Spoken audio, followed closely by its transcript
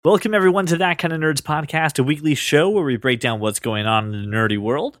Welcome, everyone, to That Kind of Nerds podcast, a weekly show where we break down what's going on in the nerdy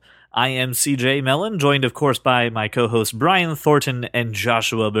world. I am CJ Mellon, joined, of course, by my co-hosts Brian Thornton and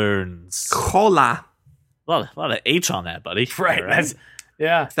Joshua Burns. Cola. A lot of H on that, buddy. Right. Right?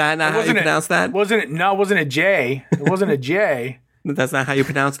 Yeah. Is that not how you pronounce that? Wasn't it? No, it wasn't a J. It wasn't a J. That's not how you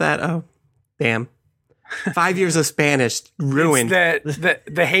pronounce that? Oh, damn. 5 years of Spanish ruined. The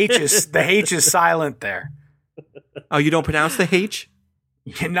H is silent there. Oh, you don't pronounce the H?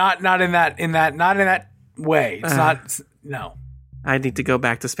 Not in that way. It's not. No. I need to go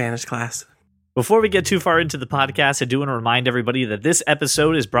back to Spanish class. Before we get too far into the podcast, I do want to remind everybody that this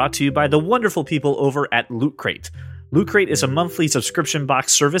episode is brought to you by the wonderful people over at Loot Crate. Loot Crate is a monthly subscription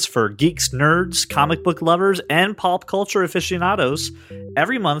box service for geeks, nerds, comic book lovers, and pop culture aficionados.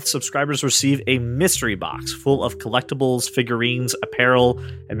 Every month, subscribers receive a mystery box full of collectibles, figurines, apparel,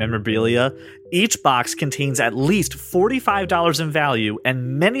 and memorabilia. Each box contains at least $45 in value,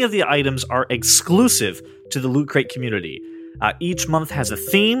 and many of the items are exclusive to the Loot Crate community. Each month has a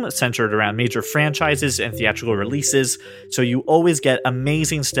theme centered around major franchises and theatrical releases, so you always get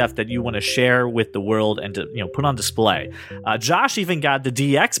amazing stuff that you want to share with the world and to put on display. Josh even got the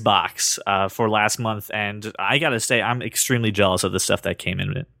DX box for last month, and I gotta say I'm extremely jealous of the stuff that came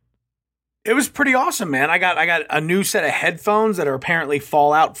in it. It was pretty awesome, man. I got a new set of headphones that are apparently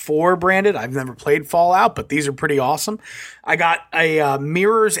Fallout 4 branded. I've never played Fallout, but these are pretty awesome. I got a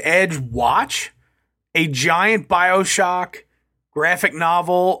Mirror's Edge watch, a giant BioShock graphic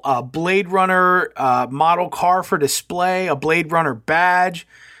novel, a Blade Runner model car for display, a Blade Runner badge,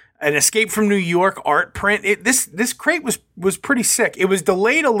 an Escape from New York art print. This crate was pretty sick. It was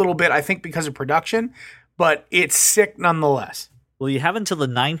delayed a little bit, I think, because of production, but it's sick nonetheless. Well, you have until the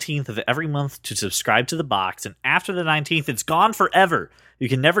 19th of every month to subscribe to the box, and after the 19th, it's gone forever. You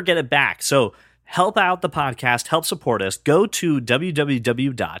can never get it back. So help out the podcast, help support us. Go to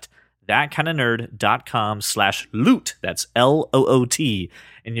www.thatkindofnerd.com/loot. That's LOOT.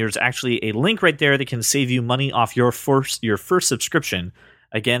 And there's actually a link right there that can save you money off your first subscription.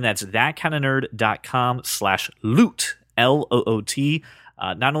 Again, that's thatkindofnerd.com/loot. LOOT.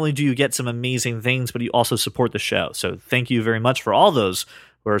 Not only do you get some amazing things, but you also support the show. So thank you very much for all those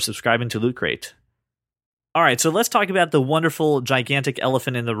who are subscribing to Loot Crate. All right, so let's talk about the wonderful, gigantic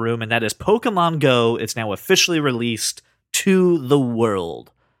elephant in the room, and that is Pokemon Go. It's now officially released to the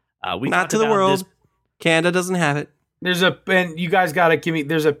world. Not to the world. Canada doesn't have it. And you guys got to give me,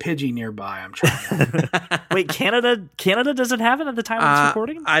 there's a Pidgey nearby. I'm trying. Wait, Canada doesn't have it at the time of this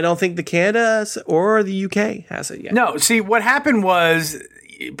recording? I don't think the Canada or the UK has it yet. No, see, what happened was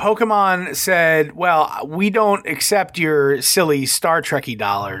Pokemon said, well, we don't accept your silly Star Trekky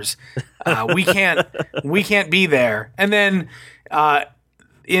dollars. We can't be there. And then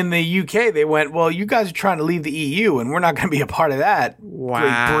in the UK, they went, well, you guys are trying to leave the EU, and we're not going to be a part of that.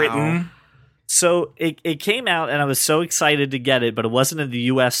 Wow. Great Britain. So it came out, and I was so excited to get it, but it wasn't in the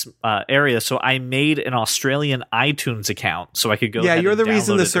U.S. Area, so I made an Australian iTunes account so I could go. Yeah, ahead you're the and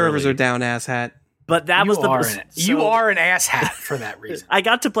reason download the it servers early. are down, asshat. But that was you are an asshat for that reason. I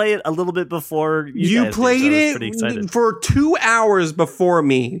got to play it a little bit before you guys played did, so I was pretty it excited. for 2 hours before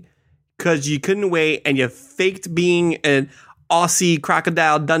me because you couldn't wait and you faked being an Aussie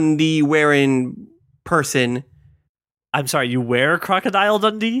Crocodile Dundee wearing person. I'm sorry, you wear Crocodile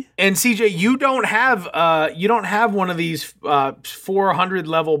Dundee? And CJ, you don't have one of these 400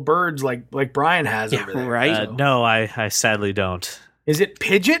 level birds like Brian has over there, right? No, I sadly don't. Is it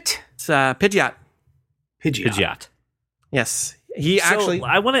Pidgeot? It's Pidgeot. Pidgeot. Yes,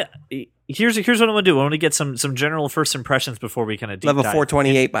 I want to. Here's what I want to do. I want to get some general first impressions before we kind of deep level dive.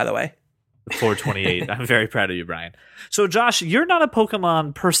 428, by the way. 428. I'm very proud of you, Brian. So, Josh, you're not a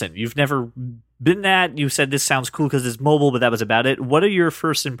Pokemon person. You've never been that. You said this sounds cool because it's mobile, but that was about it. What are your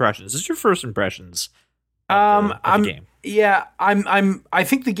first impressions? This is your first impressions of the game. Yeah, I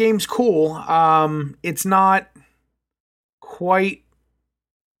think the game's cool. It's not quite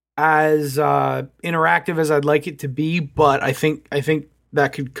as interactive as I'd like it to be, but I think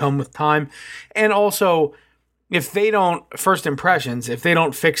that could come with time. And also, if they don't fix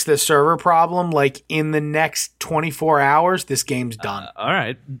the server problem like in the next 24 hours, this game's done. All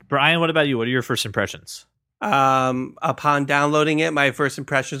right. Brian, what about you? What are your first impressions? Upon downloading it, my first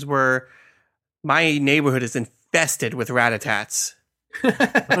impressions were my neighborhood is infested with Ratatats.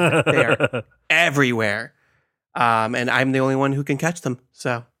 They're everywhere. And I'm the only one who can catch them.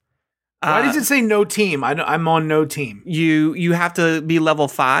 So why does it say no team? I'm on no team. You have to be level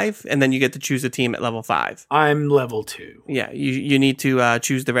 5, and then you get to choose a team at level 5. I'm level 2. Yeah, you need to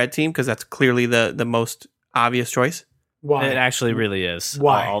choose the red team because that's clearly the most obvious choice. Why? It actually really is.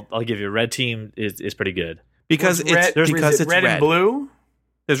 Why? I'll give you. Red team is pretty good because it's red and blue.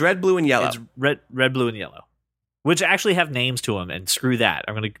 There's red, blue, and yellow. It's red, blue, and yellow, which actually have names to them. And screw that.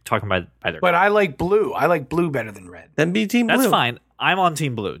 I'm going to talk about their. But I like blue. I like blue better than red. Then be team blue. That's fine. I'm on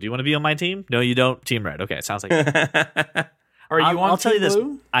team blue. Do you want to be on my team? No, you don't. Team red. Okay, sounds like. Are you on I'll team tell you this.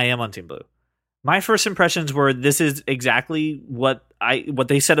 blue? I am on team blue. My first impressions were this is exactly what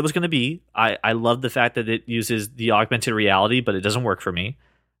they said it was going to be. I love the fact that it uses the augmented reality, but it doesn't work for me.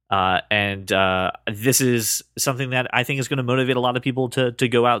 And this is something that I think is going to motivate a lot of people to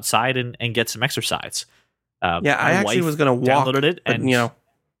go outside and get some exercise. Yeah, I actually was going to walk, downloaded it, but, and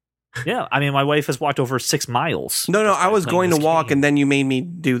yeah, I mean, my wife has walked over 6 miles. No, I was going to walk, game. and then you made me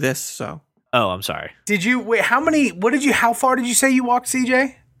do this. So, oh, I'm sorry. Did you wait? How far did you say you walked,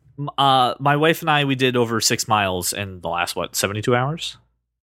 CJ? My wife and I, we did over 6 miles in the last 72 hours.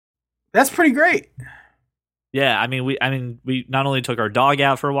 That's pretty great. Yeah, I mean, we not only took our dog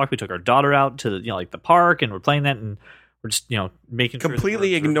out for a walk, we took our daughter out to like the park, and we're playing that, and we're just making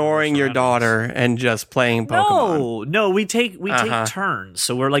completely ignoring your daughter and just playing Pokemon. No, we take turns,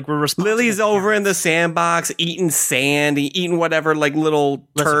 so we're responsible. Lily's over in the sandbox eating sand, eating whatever little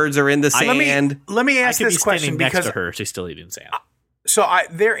turds are in the sand. Let me ask this question next because to her, she's still eating sand. So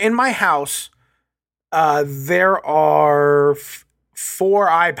they're in my house. There are 4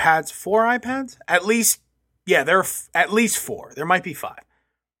 iPads. 4 iPads? At least, yeah, there are at least 4. There might be 5.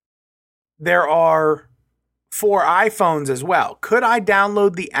 There are 4 iPhones as well. Could I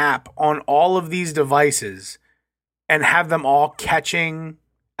download the app on all of these devices and have them all catching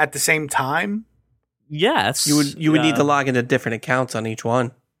at the same time? Yes. You would need to log into different accounts on each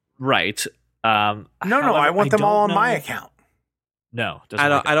one. Right. No, I want them all on my account. No,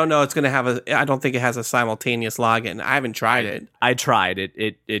 I don't know. It's going to have I don't think it has a simultaneous login. I haven't tried it. I tried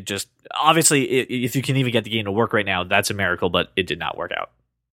it. It just obviously if you can even get the game to work right now, that's a miracle. But it did not work out.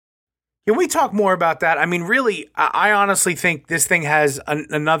 Can we talk more about that? I mean, really, I honestly think this thing has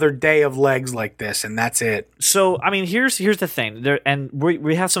another day of legs like this, and that's it. So, I mean, here's the thing, and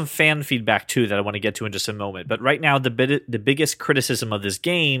we have some fan feedback too that I want to get to in just a moment. But right now, the biggest criticism of this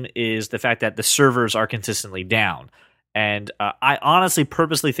game is the fact that the servers are consistently down. And I honestly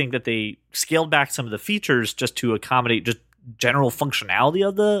purposely think that they scaled back some of the features just to accommodate just general functionality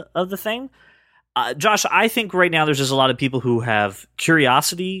of the thing. Josh, I think right now there's just a lot of people who have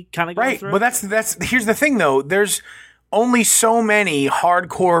curiosity kind of going through. But that's here's the thing though. There's only so many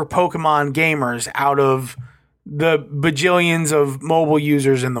hardcore Pokemon gamers out of the bajillions of mobile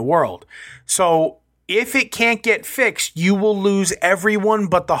users in the world. So if it can't get fixed, you will lose everyone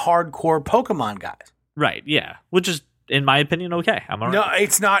but the hardcore Pokemon guys. Right, yeah. Which is, in my opinion, okay. I'm all right. No,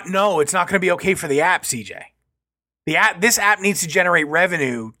 it's not going to be okay for the app, CJ. This app needs to generate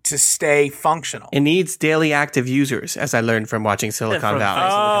revenue to stay functional. It needs daily active users, as I learned from watching Silicon Valley.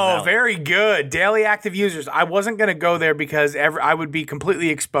 Oh, very good. Daily active users. I wasn't going to go there because I would be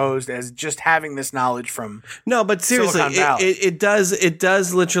completely exposed as just having this knowledge from No, but seriously, it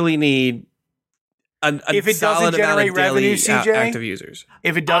does literally need if it doesn't generate revenue, CJ, active users.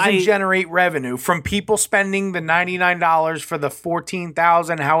 If it doesn't generate revenue from people spending the $99 for the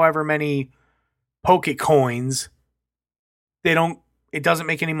 14,000 however many Pokecoins, it doesn't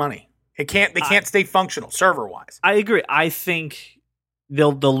make any money. They can't stay functional server wise. I agree. I think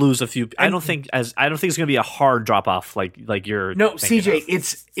they'll lose a few. I don't think it's going to be a hard drop off like you're. No, CJ,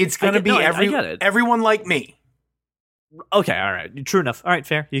 it's going to be everyone like me. Okay, all right, true enough. All right,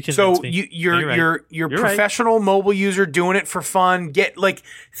 fair. You can. So you're professional mobile user doing it for fun.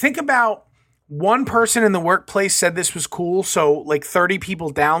 Think about one person in the workplace said this was cool, so 30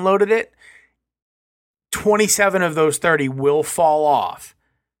 people downloaded it. 27 of those 30 will fall off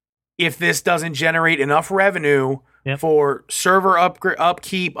if this doesn't generate enough revenue for server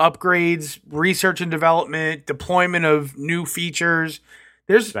upkeep, upgrades, research and development, deployment of new features.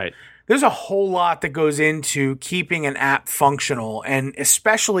 There's a whole lot that goes into keeping an app functional, and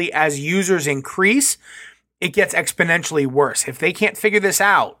especially as users increase, it gets exponentially worse. If they can't figure this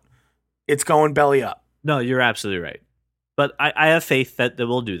out, it's going belly up. No, you're absolutely right. But I have faith that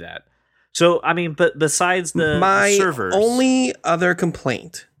we'll do that. So, I mean, but besides the servers... My only other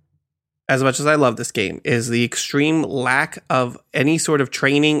complaint, as much as I love this game, is the extreme lack of any sort of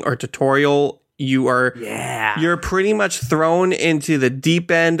training or tutorial. You're pretty much thrown into the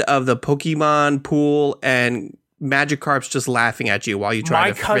deep end of the Pokemon pool, and Magikarp's just laughing at you while you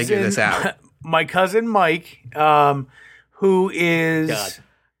try to figure this out. My cousin Mike, who is... God.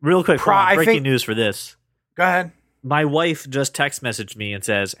 Real quick, breaking news for this. Go ahead. My wife just text messaged me and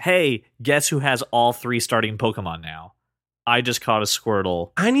says, "Hey, guess who has all 3 starting Pokemon now? I just caught a Squirtle."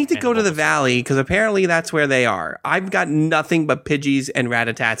 I need to go to the Valley because apparently that's where they are. I've got nothing but Pidgeys and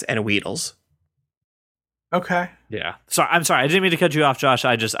Rattatats and Weedles. Okay. Yeah. Sorry, I'm sorry. I didn't mean to cut you off, Josh.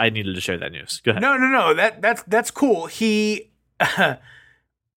 I needed to share that news. Go ahead. No. That's cool. He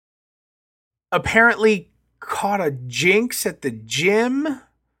apparently caught a jinx at the gym.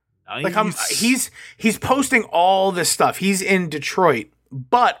 Nice. Like he's posting all this stuff. He's in Detroit,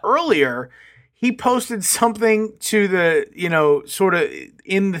 but earlier he posted something to the sort of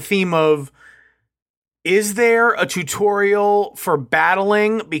in the theme of, is there a tutorial for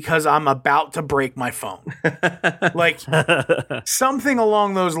battling because I'm about to break my phone? Like something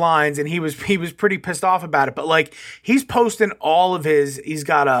along those lines, and he was pretty pissed off about it. But like he's posting all of he's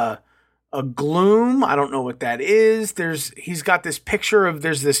got a gloom. I don't know what that is. He's got this picture of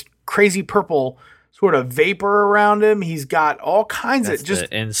there's this crazy purple sort of vapor around him. He's got all kinds That's of just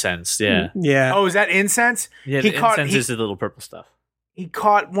the incense. Yeah. Yeah. Oh, is that incense? Yeah. The incense is the little purple stuff. He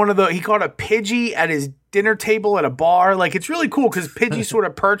caught a Pidgey at his dinner table at a bar. Like it's really cool because Pidgey sort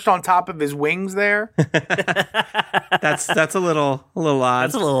of perched on top of his wings there. That's a little odd.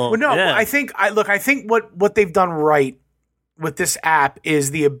 That's a little. Well, no, yeah. I think what they've done right with this app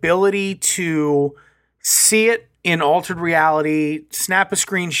is the ability to see it in altered reality, snap a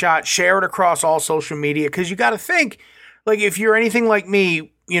screenshot, share it across all social media. Because you got to think, like, if you're anything like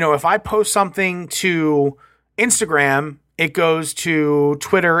me, if I post something to Instagram, it goes to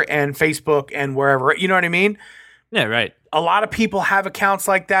Twitter and Facebook and wherever. You know what I mean? Yeah. Right. A lot of people have accounts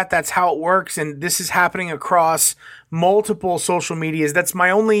like that. That's how it works. And this is happening across multiple social medias.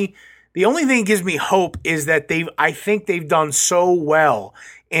 The only thing that gives me hope is that I think they've done so well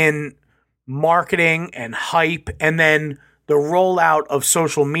in marketing and hype. And then the rollout of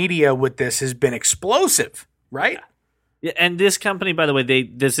social media with this has been explosive, right? Yeah. And this company, by the way,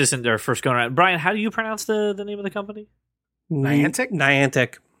 this isn't their first go around. Brian, how do you pronounce the name of the company? Niantic?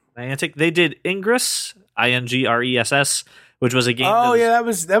 Niantic. They did Ingress, Ingress, which was a game. Oh, that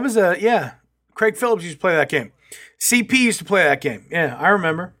was Craig Phillips used to play that game. CP used to play that game. Yeah, I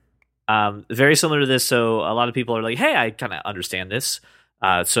remember. Very similar to this. So a lot of people are like, hey, I kind of understand this.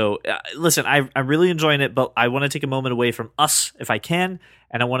 Listen, I'm really enjoying it, but I want to take a moment away from us if I can.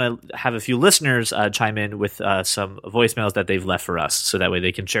 And I want to have a few listeners chime in with some voicemails that they've left for us. So that way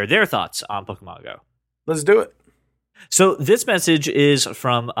they can share their thoughts on Pokemon Go. Let's do it. So this message is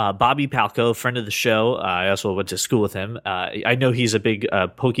from Bobby Palco, friend of the show. I also went to school with him. I know he's a big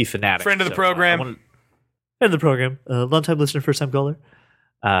Poke fanatic. Friend of the program. Friend of the program. Long-time listener, first-time caller.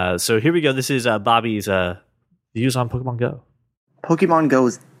 So here we go. This is Bobby's views on Pokemon Go. Pokemon Go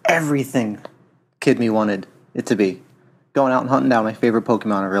is everything Kid Me wanted it to be. Going out and hunting down my favorite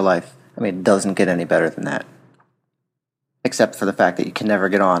Pokemon in real life. I mean, it doesn't get any better than that. Except for the fact that you can never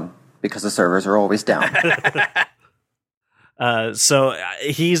get on because the servers are always down. So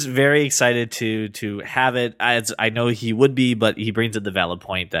he's very excited to have it. As I know he would be, but he brings up the valid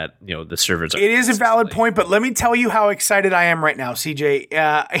point that the servers are. It is a valid point, but let me tell you how excited I am right now,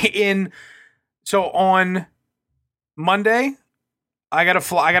 CJ. So on Monday, I gotta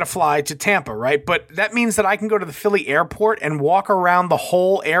fly to Tampa, right? But that means that I can go to the Philly airport and walk around the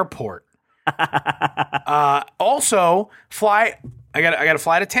whole airport. Also, I gotta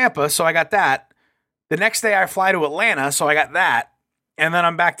fly to Tampa, so I got that. The next day I fly to Atlanta, so I got that. And then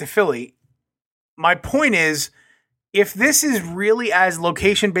I'm back to Philly. My point is, if this is really as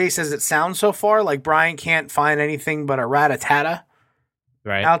location-based as it sounds so far, like Brian can't find anything but a Rattata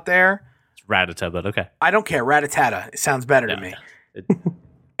out there. It's Rattata, but okay. I don't care. Rattata. It sounds better to me.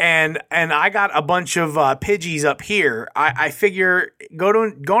 And I got a bunch of Pidgeys up here. I figure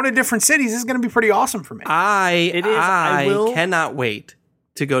going to different cities is going to be pretty awesome for me. I cannot wait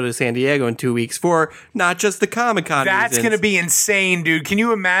to go to San Diego in 2 weeks for not just the Comic-Con. That's going to be insane, dude. Can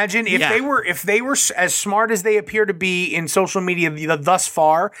you imagine if they were as smart as they appear to be in social media thus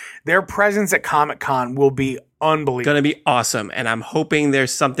far? Their presence at Comic-Con will be unbelievable. Going to be awesome, and I'm hoping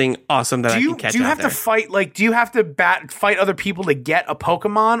there's something awesome that I can catch. Do you have to fight? Like, do you have to fight other people to get a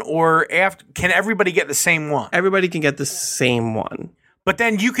Pokemon, or can everybody get the same one? Everybody can get the same one, but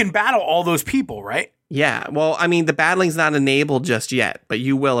then you can battle all those people, right? Yeah, well, I mean, the battling's not enabled just yet, but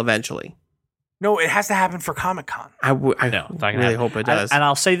you will eventually. No, it has to happen for Comic-Con. I really hope it does. And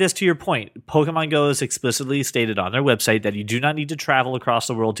I'll say this to your point. Pokemon Go is explicitly stated on their website that you do not need to travel across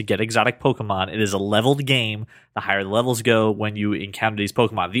the world to get exotic Pokemon. It is a leveled game. The higher the levels go when you encounter these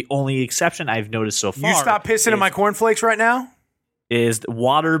Pokemon. The only exception I've noticed so far... You stop pissing in my cornflakes right now? Is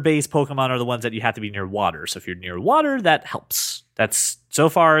water-based Pokemon are the ones that you have to be near water. So if you're near water, that helps. That's so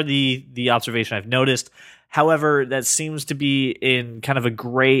far the observation I've noticed. However, that seems to be in kind of a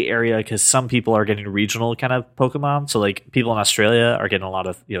gray area because some people are getting regional kind of Pokemon. So like people in Australia are getting a lot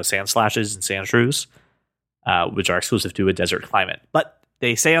of sand slashes and sand shrews, which are exclusive to a desert climate. But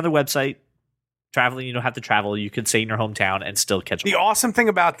they say on their website traveling. You don't have to travel. You could stay in your hometown and still catch them. The awesome thing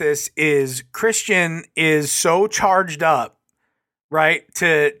about this is Christian is so charged up, right,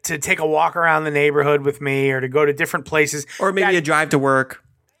 to take a walk around the neighborhood with me or to go to different places. Or maybe a drive to work.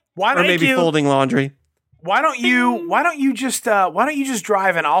 Why Or don't maybe folding laundry. Why don't you just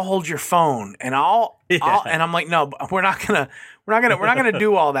drive and I'll hold your phone and and I'm like, no, we're not gonna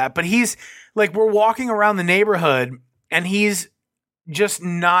do all that. But he's like, we're walking around the neighborhood and he's just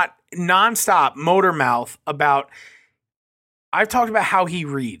not nonstop motor mouth about. I've talked about how he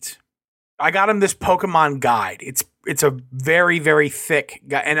reads. I got him this Pokemon guide. It's a very, very thick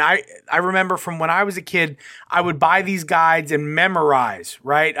guide. And I remember from when I was a kid, I would buy these guides and memorize,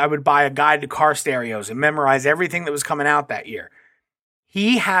 right? I would buy a guide to car stereos and memorize everything that was coming out that year.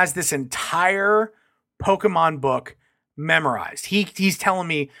 He has this entire Pokemon book memorized. He's telling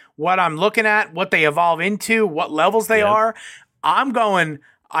me what I'm looking at, what they evolve into, what levels they are. I'm going,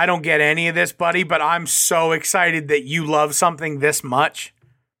 I don't get any of this, buddy, but I'm so excited that you love something this much.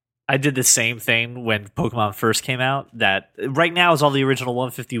 I did the same thing when Pokemon first came out. That right now is all the original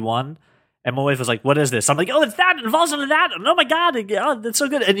 151. And my wife was like, what is this? I'm like, oh, it's that. It evolves into that. And oh my God. Oh, that's so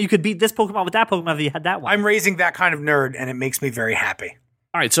good. And you could beat this Pokemon with that Pokemon if you had that one. I'm raising that kind of nerd, and it makes me very happy.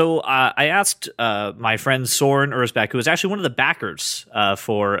 All right. So I asked my friend Soren Erzbeck, who was actually one of the backers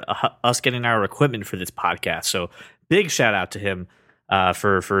for us getting our equipment for this podcast. So big shout out to him.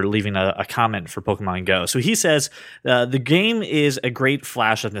 For leaving a comment for Pokemon Go. So he says, the game is a great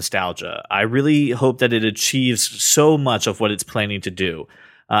flash of nostalgia. I really hope that it achieves so much of what it's planning to do.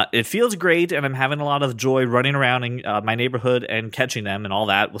 It feels great, and I'm having a lot of joy running around in my neighborhood and catching them, and all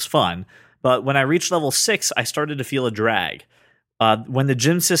that was fun. But when I reached level 6, I started to feel a drag. When the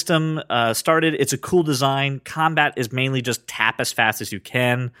gym system started, it's a cool design. Combat is mainly just tap as fast as you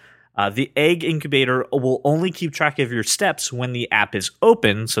can. The egg incubator will only keep track of your steps when the app is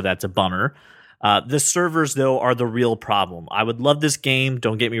open, so that's a bummer. The servers, though, are the real problem. I would love this game,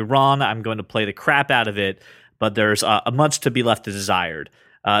 don't get me wrong, I'm going to play the crap out of it, but there's much to be left desired.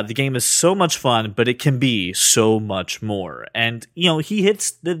 The game is so much fun, but it can be so much more. And, he hits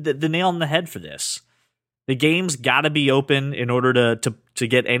the nail on the head for this. The game's got to be open in order to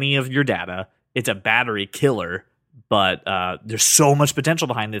get any of your data. It's a battery killer. But there's so much potential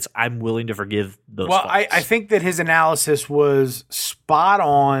behind this. I'm willing to forgive those. Well, I think that his analysis was spot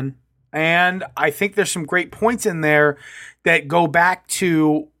on. And I think there's some great points in there that go back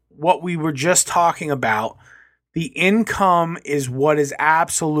to what we were just talking about. The income is what is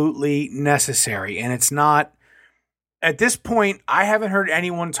absolutely necessary. And it's not, at this point, I haven't heard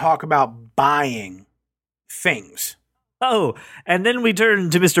anyone talk about buying things. Oh, and then we turn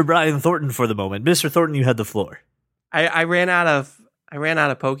to Mr. Brian Thornton for the moment. Mr. Thornton, you had the floor. I ran out of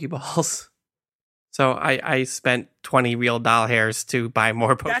Pokeballs, so I spent 20 real doll hairs to buy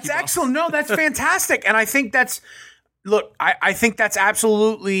more Pokeballs. That's excellent. No, that's fantastic, and I think that's I think that's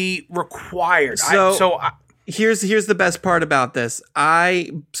absolutely required. Here's the best part about this.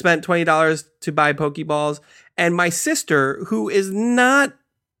 I spent $20 to buy Pokeballs, and my sister, who is not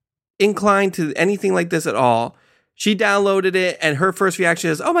inclined to anything like this at all, she downloaded it, and her first reaction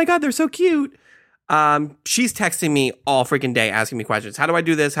is, "Oh my God, they're so cute." She's texting me all freaking day, asking me questions. How do I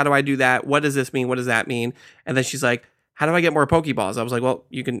do this? How do I do that? What does this mean? What does that mean? And then she's like, how do I get more Pokeballs? I was like, well,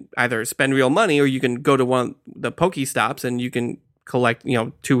 you can either spend real money or you can go to one of the Pokestops and you can collect,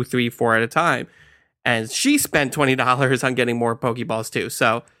 2, 3, 4 at a time. And she spent $20 on getting more Pokeballs too.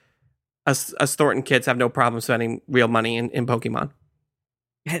 So us Thornton kids have no problem spending real money in Pokemon.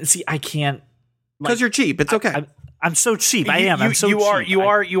 See, I can't. Because you're cheap. It's okay. I'm so cheap. I am. I'm so cheap.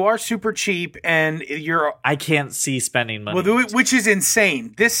 You are super cheap, and you're. I can't see spending money. Well, which is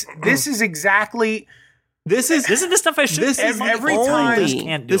insane. This is exactly. This is the stuff I should.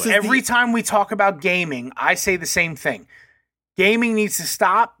 Every time we talk about gaming, I say the same thing. Gaming needs to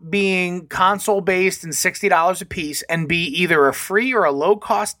stop being console based and $60 a piece, and be either a free or a low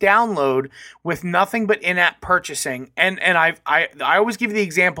cost download with nothing but in app purchasing. And I always give the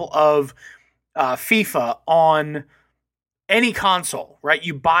example of. FIFA on any console, right?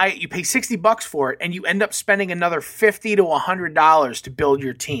 You pay $60 for it, and you end up spending another $50 to $100 to build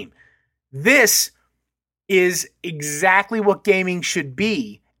your team. This is exactly what gaming should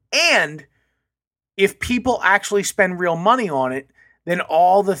be. And if people actually spend real money on it, then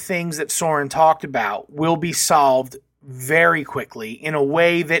all the things that Soren talked about will be solved very quickly in a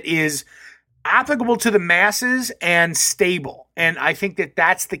way that is applicable to the masses and stable. And I think that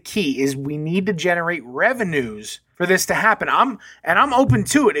that's the key, is we need to generate revenues for this to happen. I'm open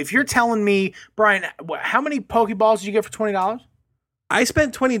to it. If you're telling me, Brian, how many Pokeballs did you get for $20? I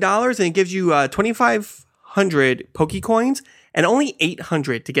spent $20 and it gives you 2,500 Pokecoins and only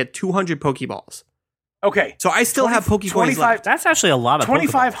 800 to get 200 Pokeballs. Okay. So I still have Pokecoins left. That's actually a lot of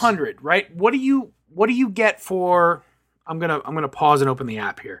 2,500, right? What do you get for? I'm gonna pause and open the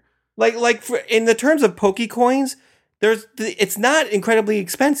app here. Like in the terms of Pokecoins, it's not incredibly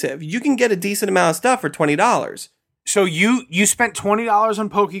expensive. You can get a decent amount of stuff for $20. So you spent $20 on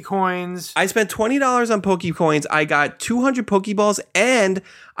Pokecoins. I spent $20 on Pokecoins. I got 200 Pokeballs, and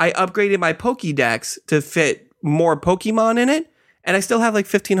I upgraded my Pokédex to fit more Pokemon in it, and I still have like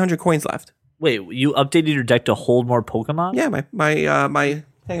 1,500 coins left. Wait, you updated your deck to hold more Pokemon? Yeah, my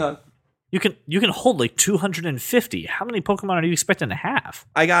hang on. You can hold like 250. How many Pokemon are you expecting to have?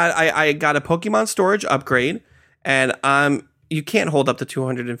 I got a Pokemon storage upgrade, and you can't hold up to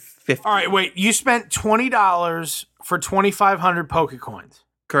 250. All right, wait. You spent $20 for 2,500 Pokecoins.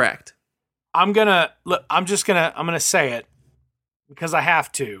 Correct. I'm gonna say it because I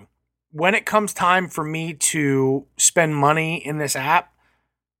have to. When it comes time for me to spend money in this app,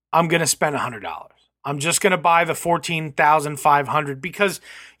 I'm gonna spend $100. I'm just gonna buy the 14,500 because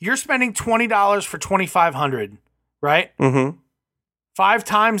you're spending $20 for 2,500, right? Mm-hmm. 5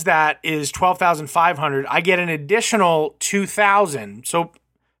 times that is 12,500. I get an additional 2,000. So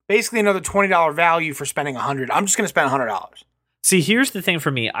basically another $20 value for spending $100. I'm just going to spend $100. See, here's the thing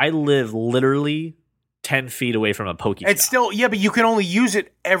for me. I live literally 10 feet away from a Pokestop. It's still, yeah, but you can only use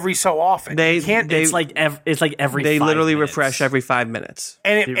it every so often. It's like every They 5 literally minutes. refresh every 5 minutes.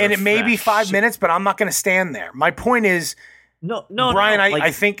 And it may be 5 minutes, but I'm not going to stand there. My point is, No, Brian, no,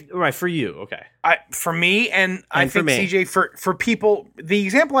 I think right for you. Okay. For me, and I for think me. CJ, for people, the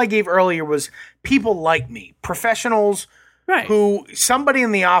example I gave earlier was people like me, professionals, Right. who somebody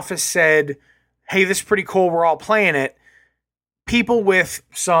in the office said, hey, this is pretty cool, we're all playing it. People with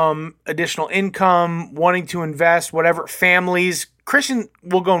some additional income, wanting to invest, whatever, families, Christian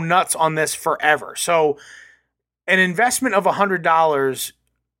will go nuts on this forever. So an investment of $100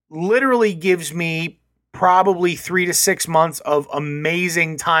 literally gives me probably 3 to 6 months of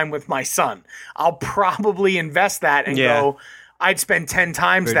amazing time with my son. I'll probably invest that and go, I'd spend 10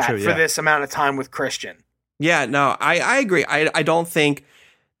 times Very that true, for yeah. this amount of time with Christian. Yeah, no, I agree. I don't think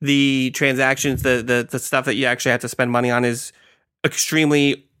the transactions, the stuff that you actually have to spend money on is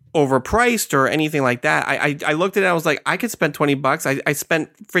extremely overpriced or anything like that. I looked at it, I was like, I could spend $20. I spent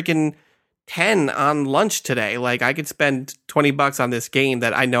freaking 10 on lunch today. Like I could spend $20 on this game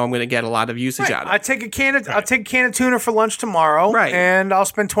that I know I'm going to get a lot of usage out of. I'll take a can of tuna for lunch tomorrow, Right. and I'll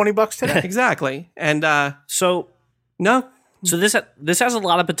spend $20 today. Exactly. And So this has a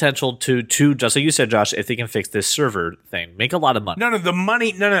lot of potential to just like you said, Josh. If they can fix this server thing, make a lot of money. No, the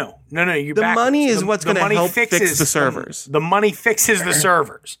money. No. You're the backwards. money is what's the going to money help fix fixes the servers. The money fixes the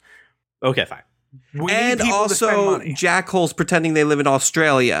servers. Okay, fine. We need And people to spend also, money. jackholes pretending they live in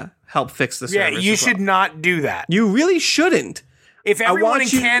Australia help fix the Yeah, servers. you as well. should not do that. You really shouldn't. If everyone in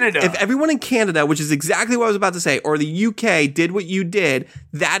Canada, If everyone in Canada, which is exactly what I was about to say, or the UK did what you did,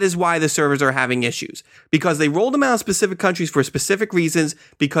 that is why the servers are having issues. Because they rolled them out in specific countries for specific reasons,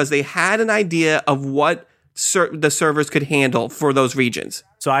 because they had an idea of what the servers could handle for those regions.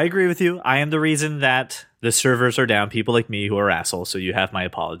 So I agree with you. I am the reason that the servers are down. People like me who are assholes. So you have my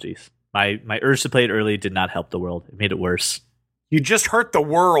apologies. My urge to play it early did not help the world. It made it worse. you just hurt the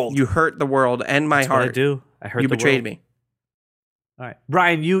world. You hurt the world and my That's heart. what I do. I hurt You the betrayed world. me. All right,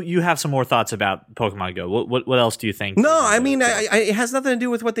 Brian, you have some more thoughts about Pokemon Go. What else do you think? No, I mean, it has nothing to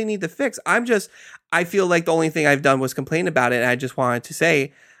do with what they need to fix. I feel like the only thing I've done was complain about it. And I just wanted to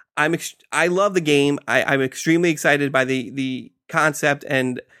say, I love the game. I'm extremely excited by the concept,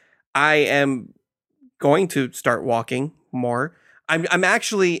 and I am going to start walking more. I'm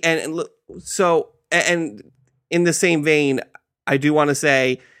actually, and in the same vein, I do want to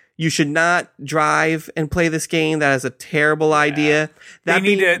say, you should not drive and play this game. That is a terrible idea. they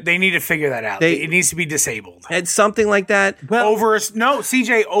need to figure that out. It needs to be disabled. And something like that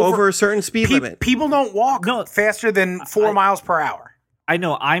CJ, over a certain speed limit. People don't walk No, faster than 4 miles per hour. I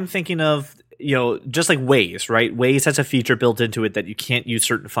know. I'm thinking of, just like Waze, right? Waze has a feature built into it that you can't use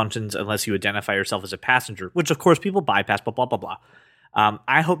certain functions unless you identify yourself as a passenger, which of course people bypass, blah, blah, blah, blah.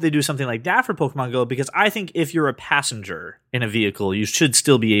 I hope they do something like that for Pokemon Go, because I think if you're a passenger in a vehicle, you should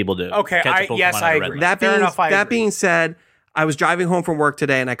still be able to Okay, catch a Pokemon yes, at I a red agree. light. That being said, I was driving home from work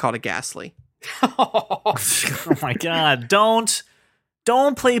today and I caught a Ghastly. Oh my god!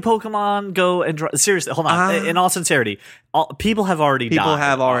 Don't play Pokemon Go and seriously. Hold on. In all sincerity, people have already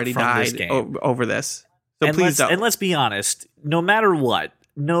died from this game. Over this. So please don't. And let's be honest. No matter what,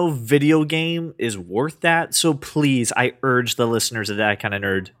 no video game is worth that. So please, I urge the listeners of That Kind of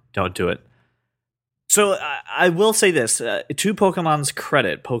Nerd, don't do it. So I will say this: to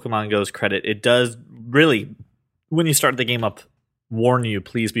Pokemon Go's credit, it does really when you start the game up, warn you,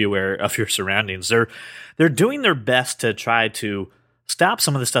 please be aware of your surroundings. They're doing their best to try to stop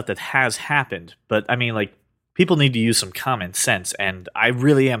some of the stuff that has happened. But I mean, like, people need to use some common sense. And I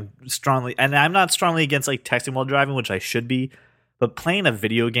really am strongly, and I'm not strongly against like texting while driving, which I should be, but playing a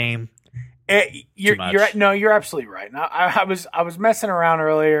video game. You're absolutely right. Now, I was messing around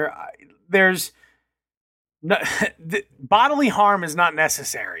earlier. There's no, bodily harm is not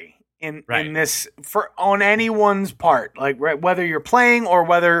necessary in this on anyone's part. Like whether you're playing or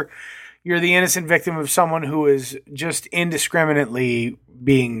whether you're the innocent victim of someone who is just indiscriminately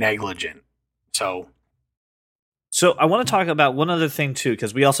being negligent. So I want to talk about one other thing too,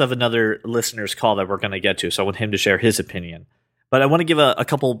 because we also have another listener's call that we're going to get to. So I want him to share his opinion. But I want to give a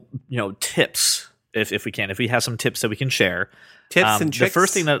couple, tips if we can. If we have some tips that we can share. Tips and tricks. The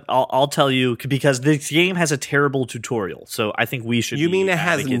first thing that I'll tell you, because this game has a terrible tutorial, so I think we should. You mean it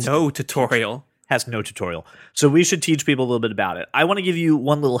has no tutorial? Has no tutorial. So we should teach people a little bit about it. I want to give you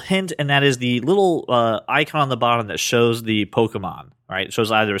one little hint, and that is the little icon on the bottom that shows the Pokemon. Right, it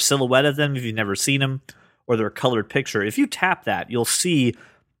shows either a silhouette of them if you've never seen them, or their colored picture. If you tap that, you'll see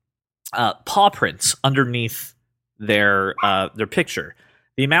paw prints underneath their picture.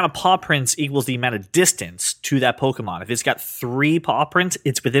 The amount of paw prints equals the amount of distance to that Pokemon. If it's got 3 paw prints,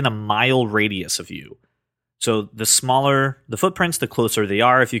 it's within a mile radius of you. So the smaller the footprints, the closer they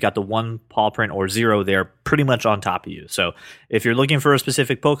are. If you got the 1 paw print or 0, they're pretty much on top of you. So if you're looking for a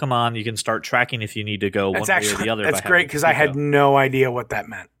specific Pokemon, you can start tracking if you need to go one way or the other. That's great, because I had no idea what that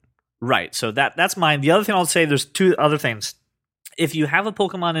meant. Right. So that's mine. The other thing I'll say, there's 2 other things. If you have a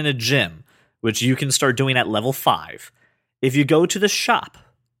Pokemon in a gym, which you can start doing at level 5, if you go to the shop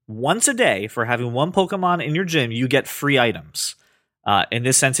once a day for having 1 Pokemon in your gym, you get free items. In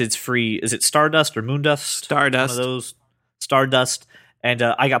this sense, it's free. Is it Stardust or Moondust? Stardust. One of those. Stardust. And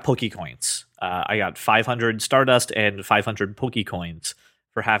I got Pokecoins. I got 500 Stardust and 500 Pokecoins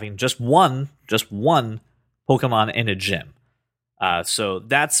for having just one Pokemon in a gym. So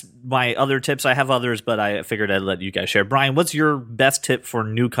that's my other tips. I have others, but I figured I'd let you guys share. Brian, what's your best tip for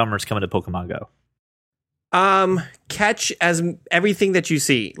newcomers coming to Pokemon Go? Catch everything that you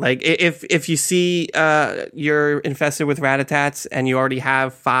see. Like if you see you're infested with Rattatats and you already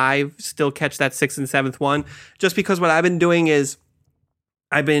have 5, still catch that 6th and 7th one. Just because what I've been doing is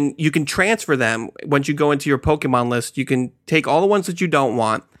you can transfer them once you go into your Pokemon list. You can take all the ones that you don't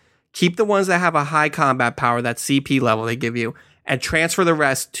want, keep the ones that have a high combat power, that CP level they give you, and transfer the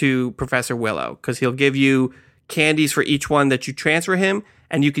rest to Professor Willow, because he'll give you candies for each one that you transfer him,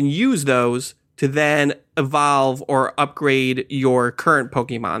 and you can use those to then evolve or upgrade your current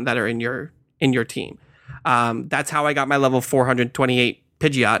Pokemon that are in your team. That's how I got my level 428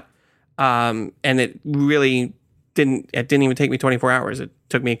 Pidgeot, and it really didn't even take me 24 hours. It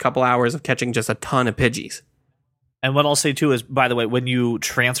took me a couple hours of catching just a ton of Pidgeys. And what I'll say too is, by the way, when you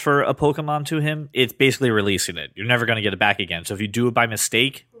transfer a Pokemon to him, it's basically releasing it. You're never going to get it back again. So if you do it by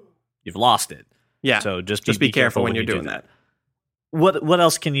mistake, you've lost it. Yeah. So just be careful when you're doing that. What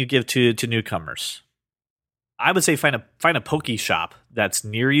else can you give to newcomers? I would say find a Poke Shop that's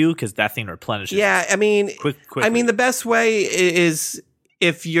near you, because that thing replenishes. Yeah, I mean, quickly. I mean, the best way is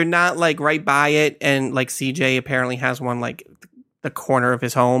if you're not like right by it, and like CJ apparently has one like the corner of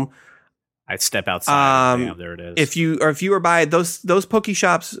his home. I'd step outside. Bam, there it is. If you were by it, those Poke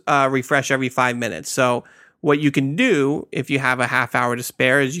Shops refresh every 5 minutes. So what you can do if you have a half hour to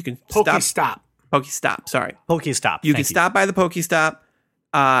spare is you can Pokestop. Sorry, Pokestop. You can stop by the Pokestop,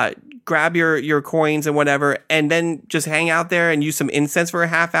 grab your coins and whatever, and then just hang out there and use some incense for a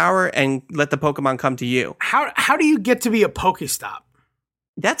half hour and let the Pokemon come to you. How do you get to be a Pokestop?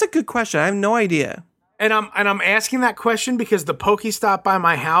 That's a good question. I have no idea. And I'm asking that question because the Pokestop by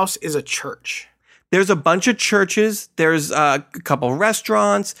my house is a church. There's a bunch of churches. There's a couple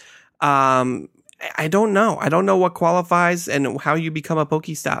restaurants. I don't know. I don't know what qualifies and how you become a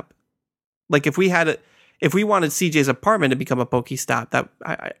Pokestop. Like if we wanted CJ's apartment to become a Pokestop, that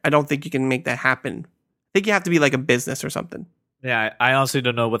I don't think you can make that happen. I think you have to be like a business or something. Yeah, I honestly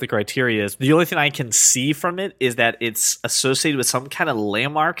don't know what the criteria is. The only thing I can see from it is that it's associated with some kind of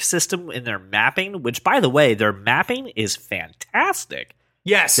landmark system in their mapping, which, by the way, their mapping is fantastic.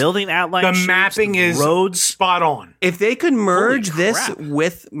 Yes. Building outline the shapes, mapping is roads. spot on. If they could merge this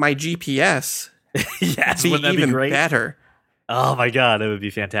with my GPS, yes, it'd wouldn't that be even great? Better. Oh my god, that would be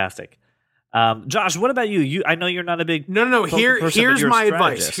fantastic. Josh, what about you? I know you're not a big No. Here's my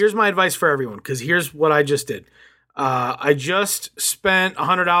advice. Here's my advice for everyone, because here's what I just did. I just spent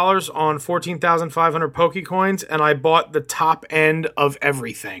 $100 on 14,500 Pokecoins, and I bought the top end of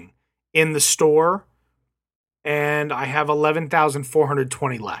everything in the store and I have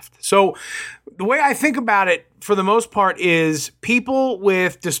 11,420 left. So the way I think about it, for the most part, is people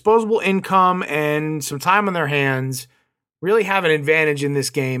with disposable income and some time on their hands really have an advantage in this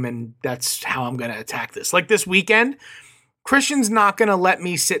game, and that's how I'm going to attack this. Like this weekend, Christian's not going to let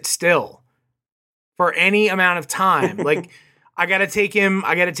me sit still for any amount of time. Like I got to take him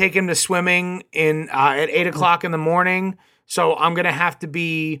to swimming at 8:00 in the morning. So I'm going to have to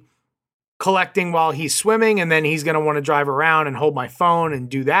be collecting while he's swimming, and then he's going to want to drive around and hold my phone and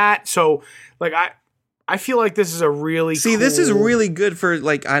do that. So like I feel like this is a really This is really good for,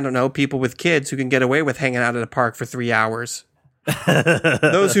 like, I don't know, people with kids who can get away with hanging out at a park for 3 hours.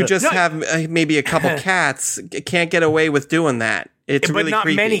 Those who just have maybe a couple cats can't get away with doing that. It's but really not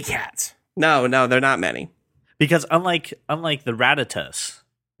creepy. many cats. No, they're not many. Because unlike the Rattatas,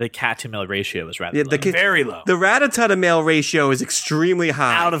 the cat to male ratio is rather low. Very low. The Rattata to male ratio is extremely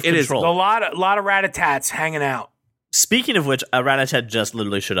high. Out of It is control. A lot of rat-a-tats hanging out. Speaking of which, a Rattata just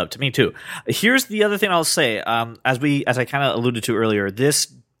literally showed up to me too. Here's the other thing I'll say. As I kind of alluded to earlier,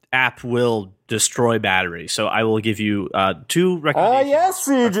 this app will destroy batteries. So I will give you 2 recommendations. yes,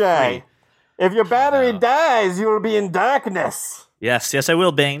 CJ. If your battery dies, you will be in darkness. Yes, I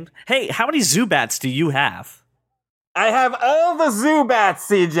will, Bane. Hey, how many Zubats do you have? I have all the Zubats,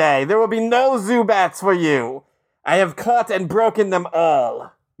 CJ. There will be no Zubats for you. I have caught and broken them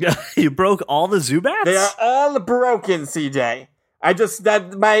all. You broke all the Zubats? They are all broken, CJ.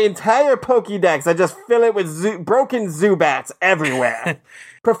 My entire Pokédex, I just fill it with broken Zubats everywhere.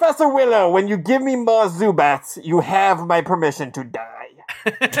 Professor Willow, when you give me more Zubats, you have my permission to die.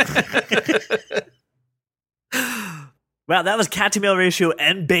 Wow, that was cat to male ratio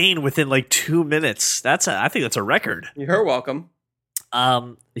and Bane within like 2 minutes. I think that's a record. You're welcome.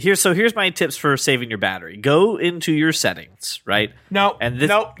 Here's my tips for saving your battery. Go into your settings, right? No,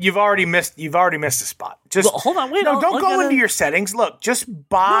 you've already missed a spot. Just hold on, wait. don't go into your settings. Look, just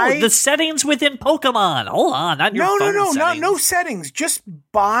buy the settings within Pokemon. Hold on, not your phone settings. no settings. Just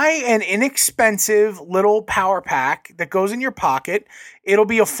buy an inexpensive little power pack that goes in your pocket. It'll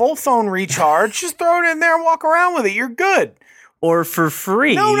be a full phone recharge. Just throw it in there and walk around with it. You're good. Or for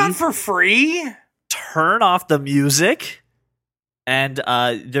free. No, not for free. Turn off the music. And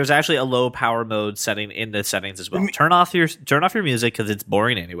there's actually a low power mode setting in the settings as well. Turn off your music because it's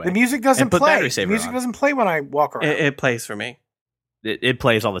boring anyway. The music doesn't play. The music on. doesn't play when I walk around. It plays for me. It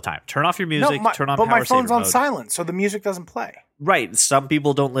plays all the time. Turn off your music. Turn on power saver mode. But my phone's on silent, so the music doesn't play. Right. Some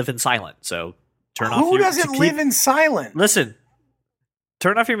people don't live in silent, so turn off. Who doesn't live in silent? Listen.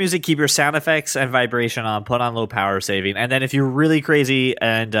 Turn off your music, keep your sound effects and vibration on, put on low power saving, and then if you're really crazy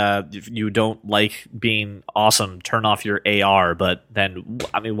and if you don't like being awesome, turn off your AR, but then,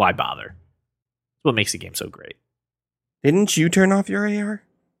 I mean, why bother? That's what makes the game so great. Didn't you turn off your AR?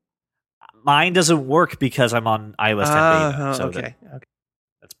 Mine doesn't work because I'm on iOS 10 beta, so okay.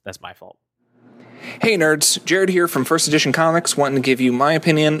 That's my fault. Hey nerds, Jared here from First Edition Comics, wanting to give you my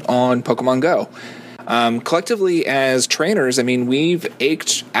opinion on Pokemon Go. Collectively, as trainers, I mean, we've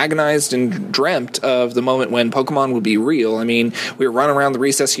ached, agonized, and dreamt of the moment when Pokemon would be real. I mean, we were running around the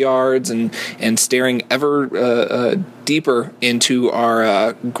recess yards and staring ever deeper into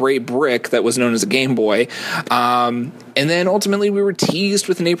our gray brick that was known as a Game Boy. And then ultimately we were teased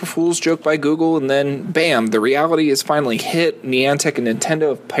with an April Fool's joke by Google, and then bam, the reality is finally hit. Niantic and Nintendo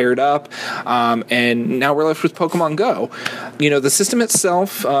have paired up, and now we're left with Pokemon Go. You know, the system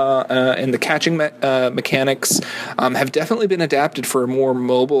itself and the catching mechanics have definitely been adapted for a more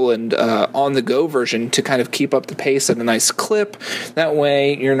mobile and on-the-go version to kind of keep up the pace at a nice clip. That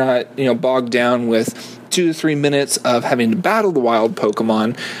way you're not, bogged down with 2 to 3 minutes of having to battle the wild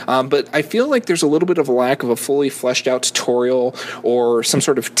Pokemon, but I feel like there's a little bit of a lack of a fully fleshed out tutorial or some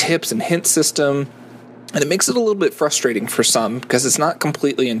sort of tips and hint system. And it makes it a little bit frustrating for some because it's not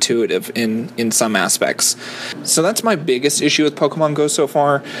completely intuitive in some aspects. So that's my biggest issue with Pokemon Go so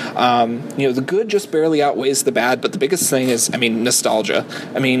far. The good just barely outweighs the bad, but the biggest thing is, nostalgia.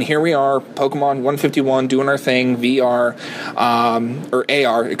 Here we are, Pokemon 151 doing our thing, VR, or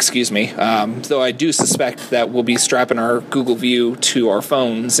AR, excuse me. Though I do suspect that we'll be strapping our Google View to our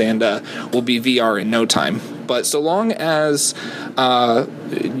phones and we'll be VR in no time. But so long as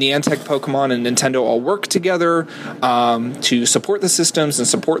Niantic, Pokemon, and Nintendo all work together to support the systems and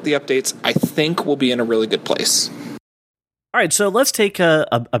support the updates, I think we'll be in a really good place. All right, so let's take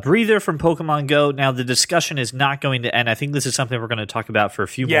a breather from Pokemon Go. Now, the discussion is not going to end. I think this is something we're going to talk about for a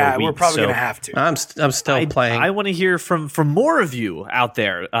few more weeks. Yeah, we're probably going to have to. I'm still playing. I want to hear from more of you out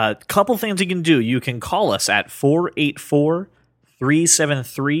there. A couple things you can do. You can call us at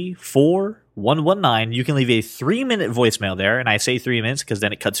 484-373-4119. You can leave a 3-minute voicemail there, and I say 3 minutes because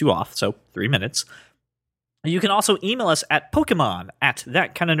then it cuts you off, so 3 minutes. You can also email us at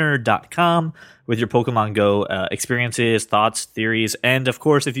Pokemon@thatkindofnerd.com with your Pokemon Go experiences, thoughts, theories, and of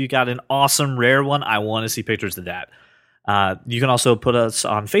course, if you got an awesome rare one, I want to see pictures of that. You can also put us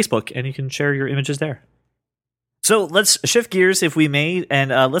on Facebook, and you can share your images there. So let's shift gears, if we may,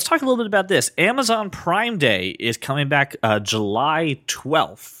 and let's talk a little bit about this. Amazon Prime Day is coming back July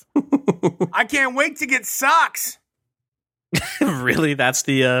 12th. I can't wait to get socks. Really? That's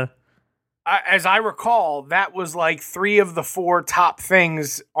the... As I recall, that was like 3 of the 4 top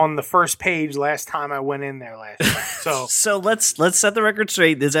things on the first page last time I went in there last year. So let's set the record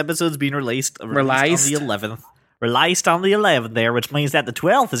straight. This episode's being released on the 11th. Released on the 11th there, which means that the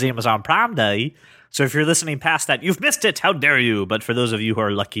 12th is Amazon Prime Day. So if you're listening past that, you've missed it. How dare you? But for those of you who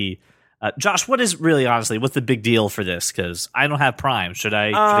are lucky, Josh, what's the big deal for this? Because I don't have Prime. Should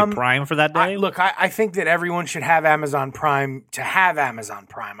I Prime for that day? I think that everyone should have Amazon Prime to have Amazon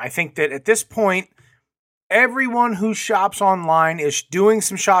Prime. I think that at this point, everyone who shops online is doing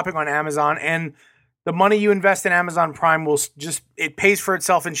some shopping on Amazon, and the money you invest in Amazon Prime it pays for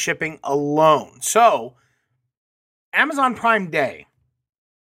itself in shipping alone. So Amazon Prime Day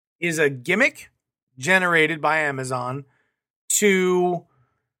is a gimmick generated by Amazon to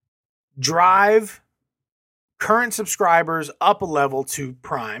drive current subscribers up a level to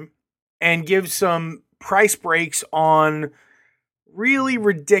Prime and give some price breaks on really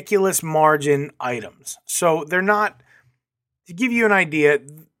ridiculous margin items. So they're not, to give you an idea,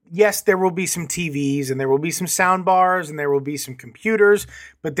 yes, there will be some TVs and there will be some sound bars and there will be some computers,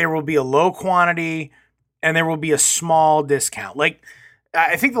 but there will be a low quantity and there will be a small discount. Like,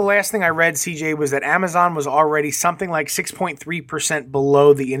 I think the last thing I read, CJ, was that Amazon was already something like 6.3%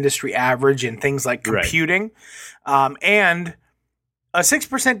 below the industry average in things like computing. Right. And a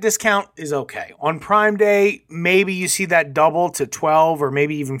 6% discount is okay. On Prime Day, maybe you see that double to 12 or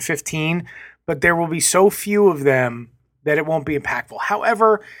maybe even 15, but there will be so few of them that it won't be impactful.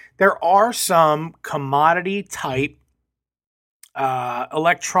 However, there are some commodity type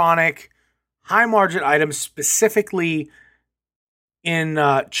electronic high margin items, specifically in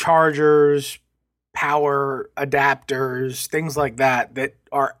chargers, power adapters, things like that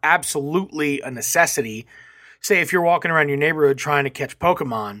are absolutely a necessity. Say if you're walking around your neighborhood trying to catch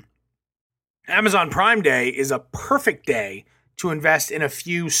Pokemon, Amazon Prime Day is a perfect day to invest in a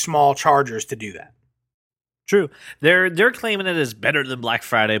few small chargers to do that. True. They're claiming it is better than Black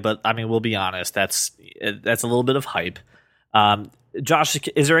Friday, but I mean, we'll be honest, that's a little bit of hype. Josh,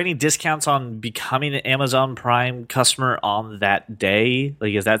 is there any discounts on becoming an Amazon Prime customer on that day?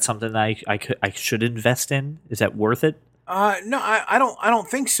 Like, is that something I should invest in? Is that worth it? No, I don't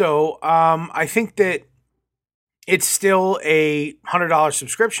think so. I think that it's still a $100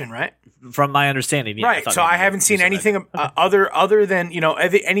 subscription, right? From my understanding, yeah. Right. So I haven't seen anything other than,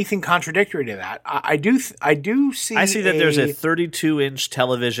 anything contradictory to that. I do see. I see that there's a 32-inch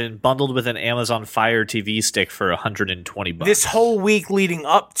television bundled with an Amazon Fire TV stick for $120. This whole week leading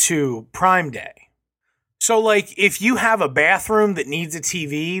up to Prime Day. So, like, if you have a bathroom that needs a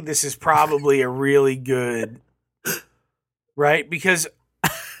TV, this is probably a really good, right? Because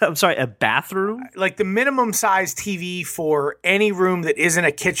I'm sorry, a bathroom? Like the minimum size TV for any room that isn't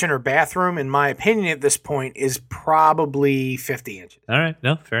a kitchen or bathroom, in my opinion at this point, is probably 50 inches. All right.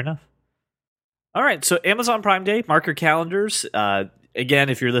 No, fair enough. All right. So Amazon Prime Day, mark your calendars. Again,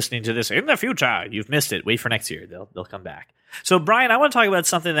 if you're listening to this in the future, you've missed it. Wait for next year. They'll come back. So, Brian, I want to talk about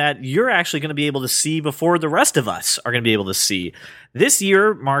something that you're actually going to be able to see before the rest of us are going to be able to see. This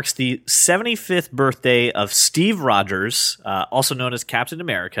year marks the 75th birthday of Steve Rogers, also known as Captain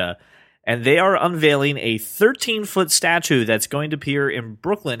America, and they are unveiling a 13-foot statue that's going to appear in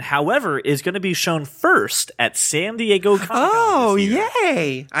Brooklyn. However, is going to be shown first at San Diego Comic-Con. Oh,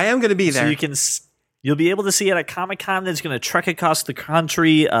 yay! I am going to be there. So you'll be able to see it at Comic-Con. That's going to trek across the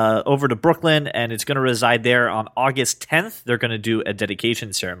country over to Brooklyn, and it's going to reside there on August 10th. They're going to do a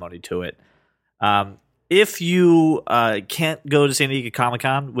dedication ceremony to it. If you can't go to San Diego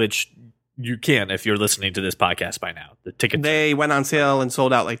Comic-Con, which you can if you're listening to this podcast by now, the tickets they went on sale and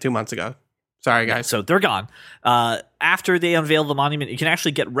sold out like 2 months ago. Sorry, guys. So they're gone. After they unveil the monument, you can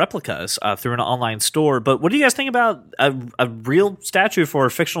actually get replicas through an online store. But what do you guys think about a real statue for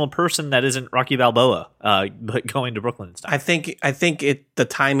a fictional person that isn't Rocky Balboa, but going to Brooklyn and stuff? I think the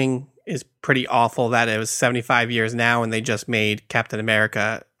timing is pretty awful that it was 75 years now and they just made Captain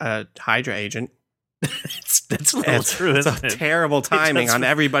America a Hydra agent. That's a little true, isn't it? Terrible timing on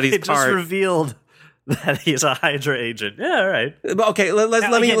everybody's part. It just revealed that he's a Hydra agent. Yeah, all right. Okay,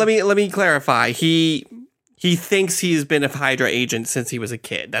 let me clarify. He thinks he's been a Hydra agent since he was a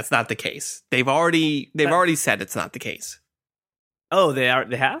kid. That's not the case. They've already said it's not the case. Oh, they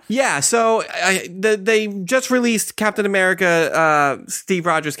have? Yeah, so they just released Captain America, Steve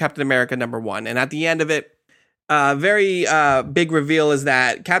Rogers Captain America #1, and at the end of it, very big reveal is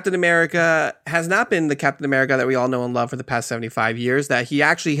that Captain America has not been the Captain America that we all know and love for the past 75 years, that he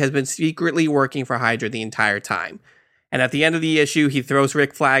actually has been secretly working for Hydra the entire time. And at the end of the issue, he throws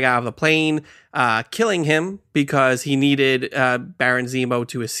Rick Flag out of the plane, killing him because he needed Baron Zemo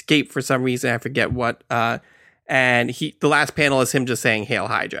to escape for some reason. I forget what. And the last panel is him just saying, "Hail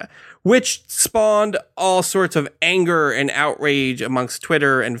Hydra," which spawned all sorts of anger and outrage amongst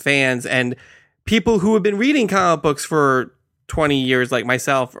Twitter and fans. And people who have been reading comic books for 20 years, like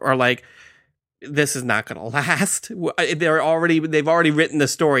myself, are like, this is not going to last. They've already written the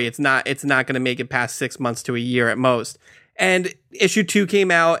story. It's not going to make it past 6 months to a year at most. And issue 2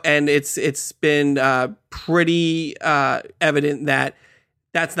 came out, and it's been pretty evident that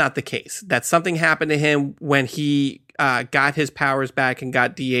that's not the case. That something happened to him when he got his powers back and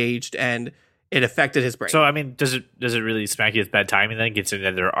got de-aged, and it affected his brain. So, I mean, does it really smack you as bad timing then, considering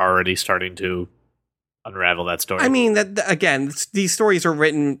that they're already starting to unravel that story? I mean, again, these stories are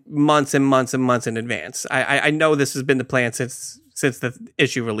written months and months and months in advance. I know this has been the plan since the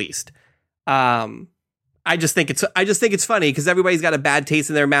issue released. I just think it's funny because everybody's got a bad taste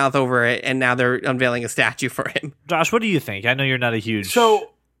in their mouth over it, and now they're unveiling a statue for him. Josh, what do you think? I know you're not a huge... So,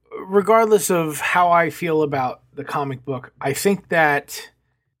 regardless of how I feel about the comic book, I think that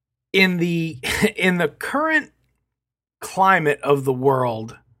in the current climate of the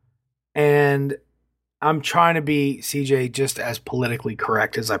world, and I'm trying to be, CJ, just as politically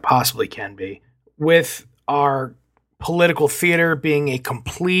correct as I possibly can be, with our political theater being a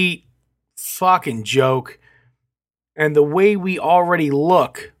complete fucking joke, and the way we already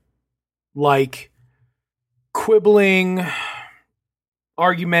look like quibbling,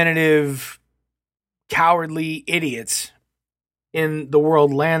 argumentative, cowardly idiots in the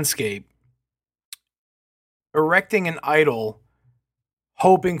world landscape, erecting an idol,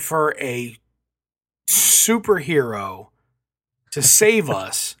 hoping for a superhero to save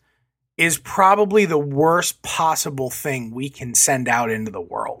us is probably the worst possible thing we can send out into the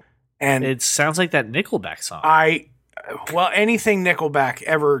world. And it sounds like that Nickelback song. Anything Nickelback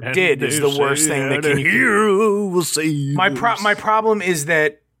ever did is the worst thing that can. Hero will save my problem is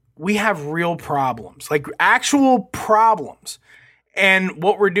that we have real problems, like actual problems, and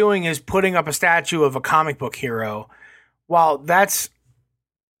what we're doing is putting up a statue of a comic book hero. While that's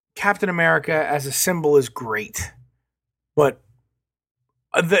Captain America as a symbol is great, but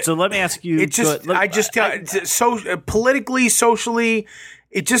so let me ask you. Politically, socially,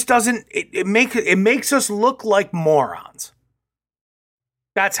 it just doesn't. It makes us look like morons.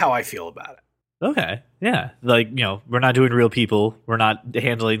 That's how I feel about it. Okay, yeah, like, you know, we're not doing real people. We're not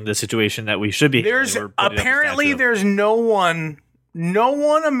handling the situation that we should be. There's no one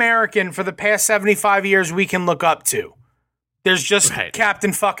American for the past 75 years we can look up to. There's just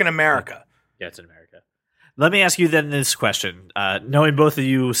Captain fucking America. Yeah, it's in America. Let me ask you then this question. Knowing both of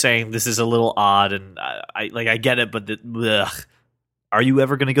you saying this is a little odd, and I get it, but are you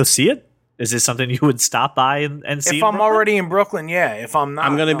ever going to go see it? Is this something you would stop by and see? If I'm already in Brooklyn, yeah. If I'm not,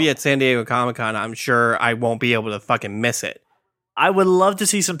 I'm going to be at San Diego Comic-Con. I'm sure I won't be able to fucking miss it. I would love to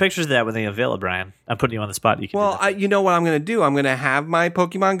see some pictures of that when they unveil it, Brian. I'm putting you on the spot. You can you know what I'm going to do? I'm going to have my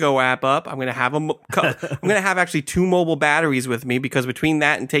Pokemon Go app up. I'm going to have I'm going to have actually 2 mobile batteries with me, because between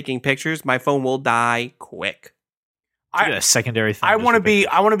that and taking pictures, my phone will die quick. A secondary thing. I want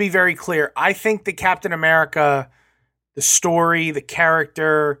to be very clear. I think that Captain America, the story, the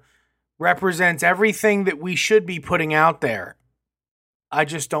character, represents everything that we should be putting out there. I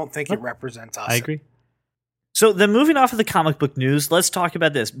just don't think it represents us. I agree. So then, moving off of the comic book news, let's talk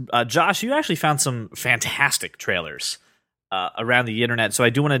about this. Josh, you actually found some fantastic trailers around the internet, so I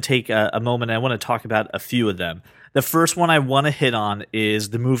do want to take a moment. I want to talk about a few of them. The first one I want to hit on is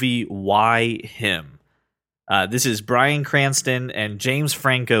the movie Why Him? This is Bryan Cranston and James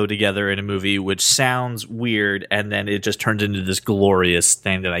Franco together in a movie, which sounds weird, and then it just turns into this glorious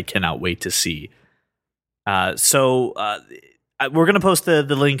thing that I cannot wait to see. We're going to post the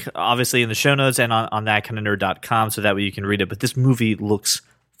link, obviously, in the show notes and on thatkindofnerd.com, so that way you can read it. But this movie looks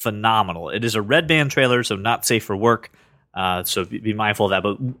phenomenal. It is a red band trailer, so not safe for work. So be mindful of that.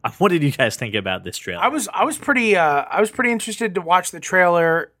 But what did you guys think about this trailer? I was pretty interested to watch the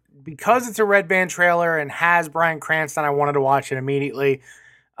trailer because it's a red band trailer and has Bryan Cranston. I wanted to watch it immediately.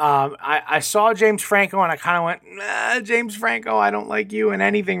 I saw James Franco and I kind of went, James Franco, I don't like you in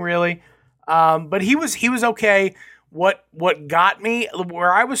anything really. But he was okay. What got me,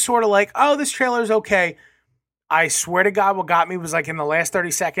 where I was sort of like, oh, this trailer is okay. I swear to God, what got me was like in the last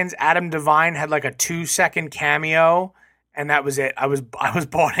 30 seconds, Adam Devine had like a 2-second cameo and that was it. I was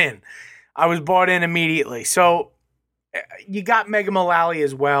bought in. I was bought in immediately. So you got Megan Mullally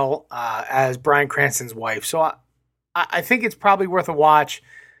as well as Bryan Cranston's wife. So I think it's probably worth a watch.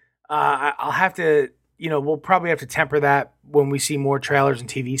 I'll have to, we'll probably have to temper that when we see more trailers and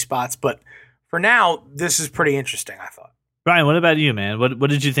TV spots. But for now, this is pretty interesting, I thought. Brian, what about you, man? What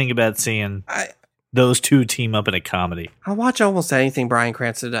did you think about seeing those two team up in a comedy? I'll watch almost anything Bryan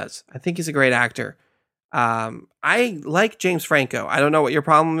Cranston does. I think he's a great actor. I like James Franco. I don't know what your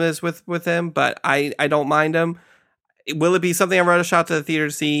problem is with him, but I don't mind him. Will it be something I'm rush out to the theater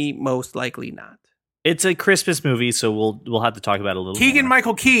to see? Most likely not. It's a Christmas movie, so we'll have to talk about it a little.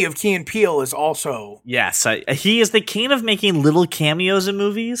 Keegan-Michael Key of Key and Peele is also he is the king of making little cameos in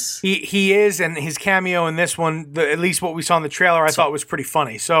movies. He is, and his cameo in this one, at least what we saw in the trailer, I thought was pretty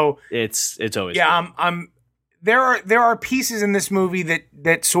funny. So it's always good. There are pieces in this movie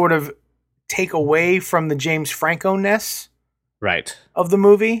that sort of take away from the James Franco-ness right of the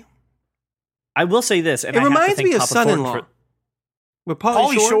movie. I will say this, and it reminds me of Son-in-Law with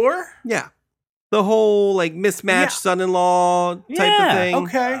Pauly Shore. Yeah. The whole mismatched son-in-law type of thing.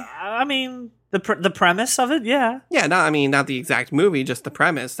 Okay. I mean, the premise of it, yeah. Yeah, not the exact movie, just the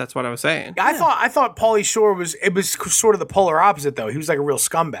premise. That's what I was saying. I thought Pauly Shore was sort of the polar opposite though. He was like a real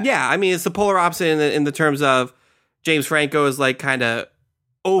scumbag. Yeah, I mean it's the polar opposite in the terms of James Franco is kind of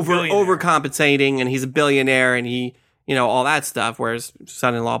overcompensating, and he's a billionaire, and he all that stuff. Whereas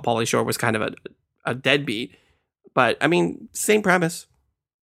son-in-law Pauly Shore was kind of a deadbeat. But I mean, same premise.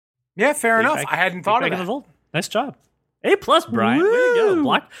 Yeah, fair enough. I hadn't thought of that. Nice job. A+, Brian. Woo! Way to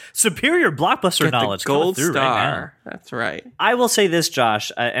go. Superior blockbuster Get knowledge. The gold star. Right, that's right. I will say this,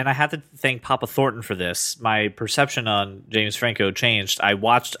 Josh, and I have to thank Papa Thornton for this. My perception on James Franco changed. I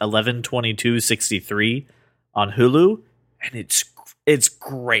watched 11/22/63 on Hulu, and it's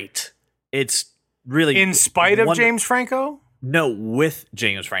great. It's really in spite of James Franco. No, with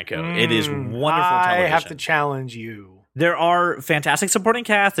James Franco, it is wonderful television. I have to challenge you. There are fantastic supporting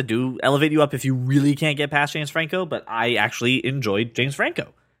cast that do elevate you up if you really can't get past James Franco, but I actually enjoyed James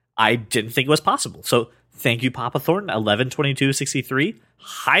Franco. I didn't think it was possible. So thank you, Papa Thornton. 11/22/63.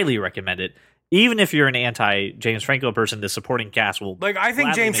 Highly recommend it. Even if you're an anti-James Franco person, the supporting cast will. I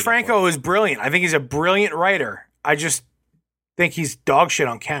think James Franco is brilliant. I think he's a brilliant writer. I just think he's dog shit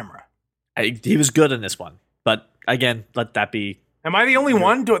on camera. He was good in this one. But again, let that be. Am I the only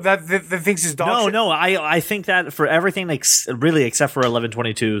one that thinks he's dog shit? No. I think that for everything, really, except for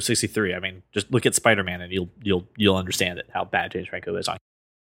 11/22/63. I mean, just look at Spider-Man, and you'll understand it how bad James Franco is on.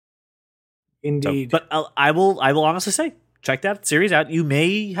 Indeed. So, but I will honestly say, check that series out. You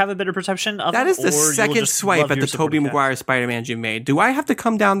may have a better perception of that. It, is the second swipe at the Tobey Maguire Spider-Mans you made. Do I have to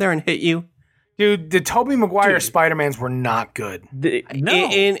come down there and hit you? Dude, the Tobey Maguire Spider-Mans were not good. In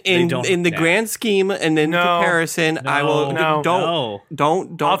the grand scheme and in comparison, I will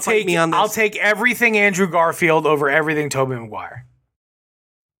don't fight me on this. I'll take everything Andrew Garfield over everything Tobey Maguire.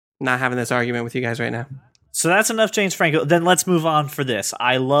 Not having this argument with you guys right now. So that's enough James Franco. Then let's move on for this.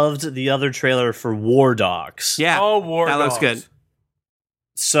 I loved the other trailer for War Dogs. Yeah. War Dogs. That looks good.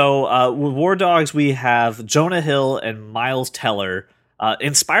 So with War Dogs, we have Jonah Hill and Miles Teller.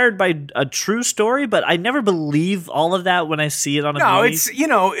 Inspired by a true story, but I never believe all of that when I see it on a movie. No, it's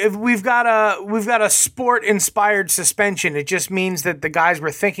if we've got a sport inspired suspension, it just means that the guys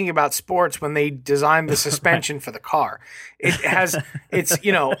were thinking about sports when they designed the suspension for the car. I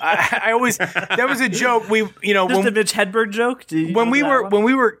always there was a joke the Mitch Hedberg joke. When we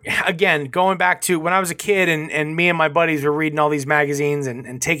were again going back to when I was a kid and me and my buddies were reading all these magazines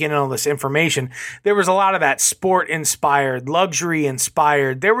and taking in all this information, there was a lot of that sport inspired, luxury inspired.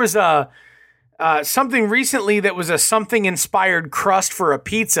 There was something recently that was a something inspired crust for a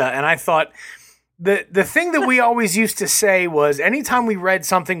pizza, and I thought the thing that we always used to say was anytime we read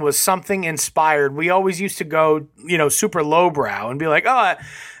something was something inspired, we always used to go super lowbrow and be like, oh,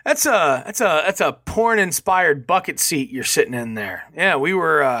 that's a porn inspired bucket seat you're sitting in there. Yeah, we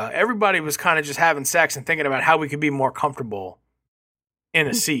were everybody was kind of just having sex and thinking about how we could be more comfortable in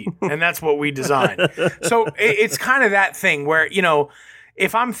a seat, and that's what we designed. So it's kind of that thing where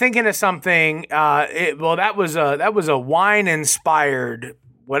if I'm thinking of something, that was a wine inspired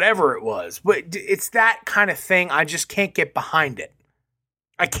whatever it was, but it's that kind of thing. I just can't get behind it.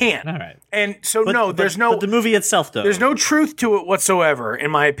 I can't. All right. And so there's no. But the movie itself, though, there's no truth to it whatsoever, in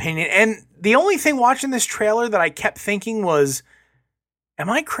my opinion. And the only thing watching this trailer that I kept thinking was, am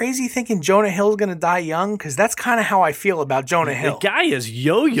I crazy thinking Jonah Hill's going to die young? Because that's kind of how I feel about Jonah Hill. The guy is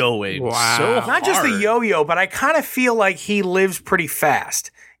yo-yoing so hard. Not just the yo-yo, but I kind of feel like he lives pretty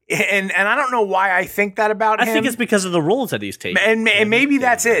fast. and I don't know why I think that about him. I think it's because of the roles that he's taking. And maybe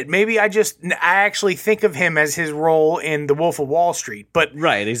that's it. Maybe I actually think of him as his role in The Wolf of Wall Street. But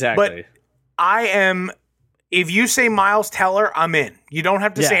right, exactly. But I am. If you say Miles Teller, I'm in. You don't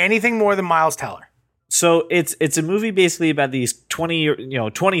have to say anything more than Miles Teller. So it's a movie basically about these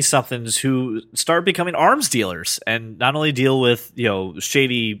 20 somethings who start becoming arms dealers and not only deal with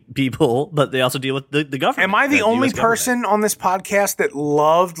shady people, but they also deal with the government. Am I the only person on this podcast that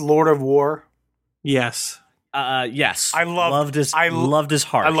loved Lord of War? Yes. Yes. I loved his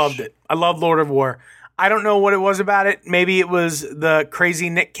heart. I loved it. I love Lord of War. I don't know what it was about it. Maybe it was the crazy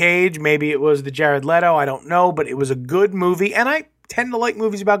Nick Cage. Maybe it was the Jared Leto. I don't know, but it was a good movie, and I tend to like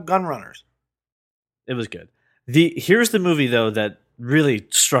movies about gun runners. It was good. Here's the movie, though, that really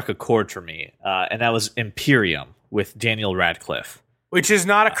struck a chord for me, and that was Imperium with Daniel Radcliffe. Which is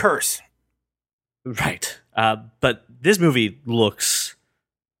not a curse. Right. But this movie looks...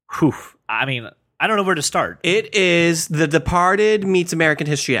 I mean, I don't know where to start. It is The Departed meets American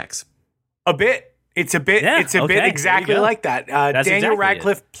History X. A bit. It's a bit. Yeah, it's a bit exactly like that. Daniel exactly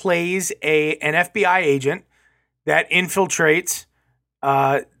Radcliffe plays an FBI agent that infiltrates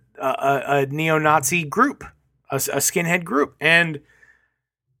a neo-Nazi group, a skinhead group, and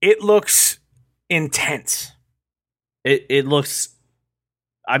it looks intense. It looks.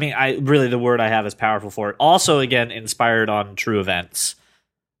 I mean, the word I have is powerful for it. Also, again, inspired on true events.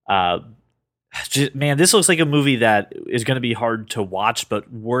 Man, this looks like a movie that is going to be hard to watch, but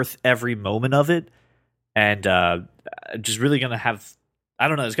worth every moment of it. And just really going to have, I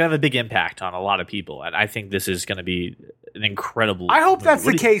don't know, it's going to have a big impact on a lot of people. And I think this is going to be an incredible I hope movie. that's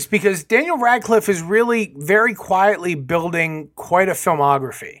the case because Daniel Radcliffe is really very quietly building quite a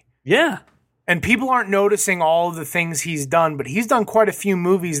filmography. Yeah. And people aren't noticing all of the things he's done, but he's done quite a few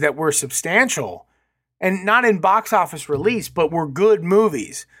movies that were substantial and not in box office release, but were good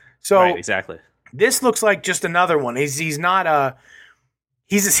movies. So right, exactly. This looks like just another one. He's not a...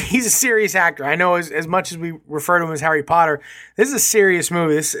 He's a serious actor. I know as much as we refer to him as Harry Potter, this is a serious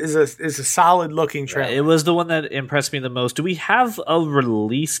movie. This is a solid looking trailer. It was the one that impressed me the most. Do we have a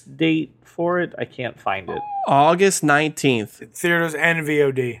release date for it? I can't find it. August 19th. Theaters and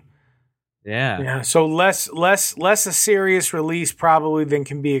VOD. Yeah. So less a serious release probably than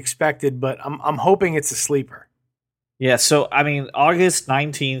can be expected, but I'm hoping it's a sleeper. Yeah, so I mean, August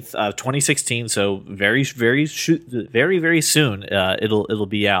 19th, 2016. So very, very soon, it'll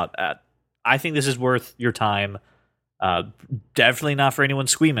be out. I think this is worth your time. Definitely not for anyone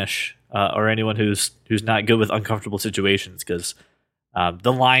squeamish or anyone who's not good with uncomfortable situations, because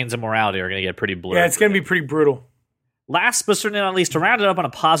the lines of morality are going to get pretty blurred. Yeah, it's going to be pretty brutal. Last but certainly not least, to round it up on a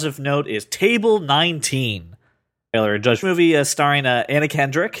positive note, is Table 19. Taylor Judge movie starring Anna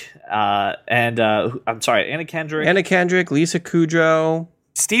Kendrick Anna Kendrick, Lisa Kudrow,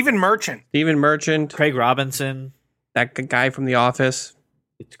 Stephen Merchant, Craig Robinson, that guy from The Office.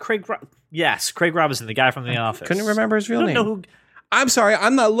 It's Craig Robinson, the guy from The Office. Couldn't remember his real name. I'm sorry,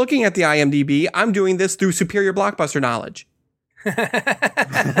 I'm not looking at the IMDb. I'm doing this through superior blockbuster knowledge.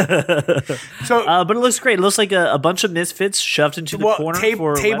 So, but it looks great. It looks like a bunch of misfits shoved into the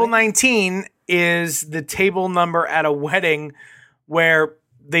corner. Table 19 is the table number at a wedding where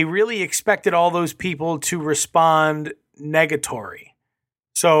they really expected all those people to respond negatory.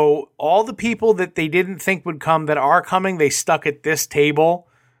 So all the people that they didn't think would come that are coming, they stuck at this table.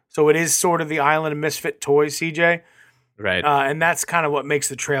 So it is sort of the island of misfit toys, CJ. Right. And that's kind of what makes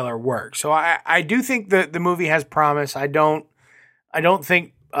the trailer work. So I do think that the movie has promise. I don't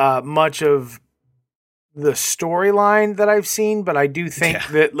think much of the storyline that I've seen, but I do think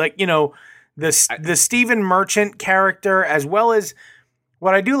that, like, you know, the Stephen Merchant character, as well as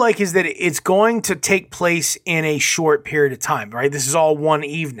what I do like is that it's going to take place in a short period of time, right? This is all one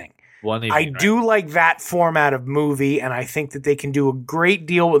evening. I do like that format of movie, and I think that they can do a great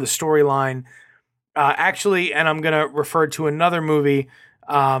deal with the storyline. Actually, and I'm going to refer to another movie,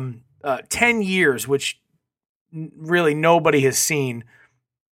 10 Years, which really nobody has seen,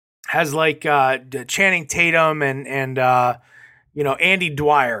 has like Channing Tatum and Andy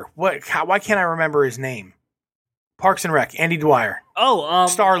Dwyer. Why can't I remember his name? Parks and Rec, Andy Dwyer. Oh,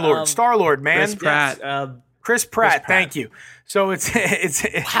 Star-Lord, man. Chris Pratt. Yes, Chris Pratt. Thank you. So it's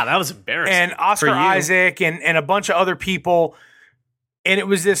wow, that was embarrassing. And Oscar Isaac and a bunch of other people, and it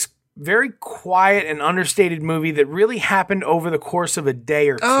was this very quiet and understated movie that really happened over the course of a day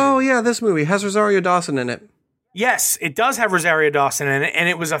or two. Oh yeah, this movie has Rosario Dawson in it. Yes, it does have Rosario Dawson in it, and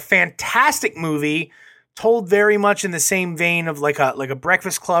it was a fantastic movie, told very much in the same vein of like a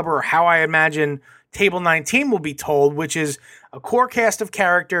Breakfast Club, or how I imagine Table 19 will be told, which is a core cast of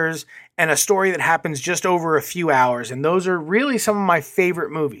characters, and a story that happens just over a few hours. And those are really some of my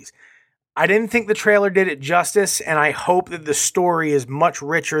favorite movies. I didn't think the trailer did it justice, and I hope that the story is much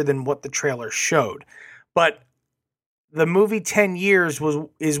richer than what the trailer showed. But the movie 10 Years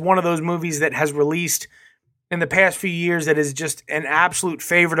is one of those movies that has released in the past few years that is just an absolute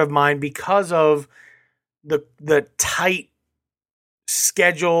favorite of mine because of the tight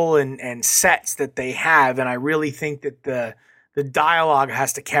schedule and sets that they have. And I really think that the dialogue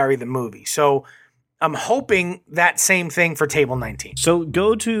has to carry the movie. So I'm hoping that same thing for Table 19. So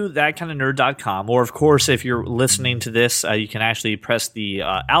go to thatkindofnerd.com, or of course, if you're listening to this, you can actually press the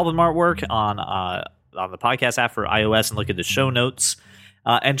album artwork on the podcast app for iOS and look at the show notes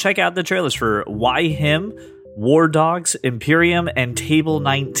and check out the trailers for Why Him, War Dogs, Imperium, and Table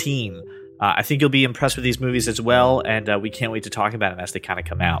 19. I think you'll be impressed with these movies as well, and we can't wait to talk about them as they kind of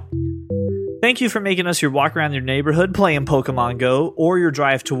come out. Thank you for making us your walk around your neighborhood playing Pokemon Go, or your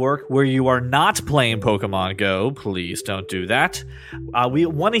drive to work where you are not playing Pokemon Go. Please don't do that. We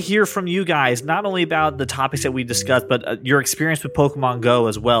want to hear from you guys, not only about the topics that we discussed, but your experience with Pokemon Go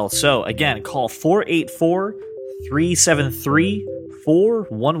as well. So again, call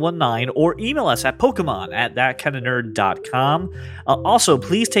 484-373-4119 or email us at pokemon@thatkindofnerd.com. Also,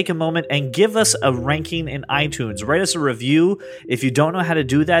 please take a moment and give us a ranking in iTunes. Write us a review. If you don't know how to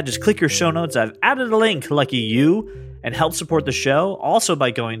do that, just click your show notes. I've added a link, lucky you, and help support the show. Also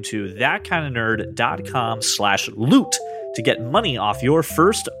by going to thatkindofnerd.com/loot to get money off your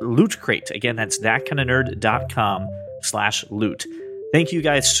first Loot Crate. Again, that's thatkindofnerd.com/loot. Thank you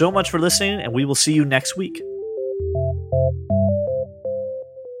guys so much for listening, and we will see you next week.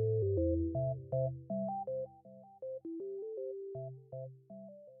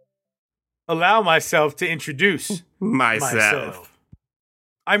 Allow myself to introduce myself.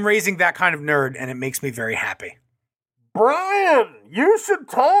 I'm raising that kind of nerd, and it makes me very happy. Brian, you should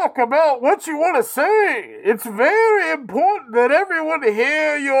talk about what you want to say. It's very important that everyone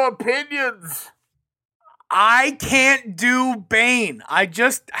hear your opinions. I can't do Bane. I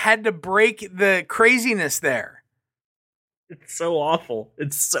just had to break the craziness there. It's so awful.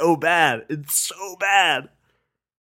 It's so bad. It's so bad.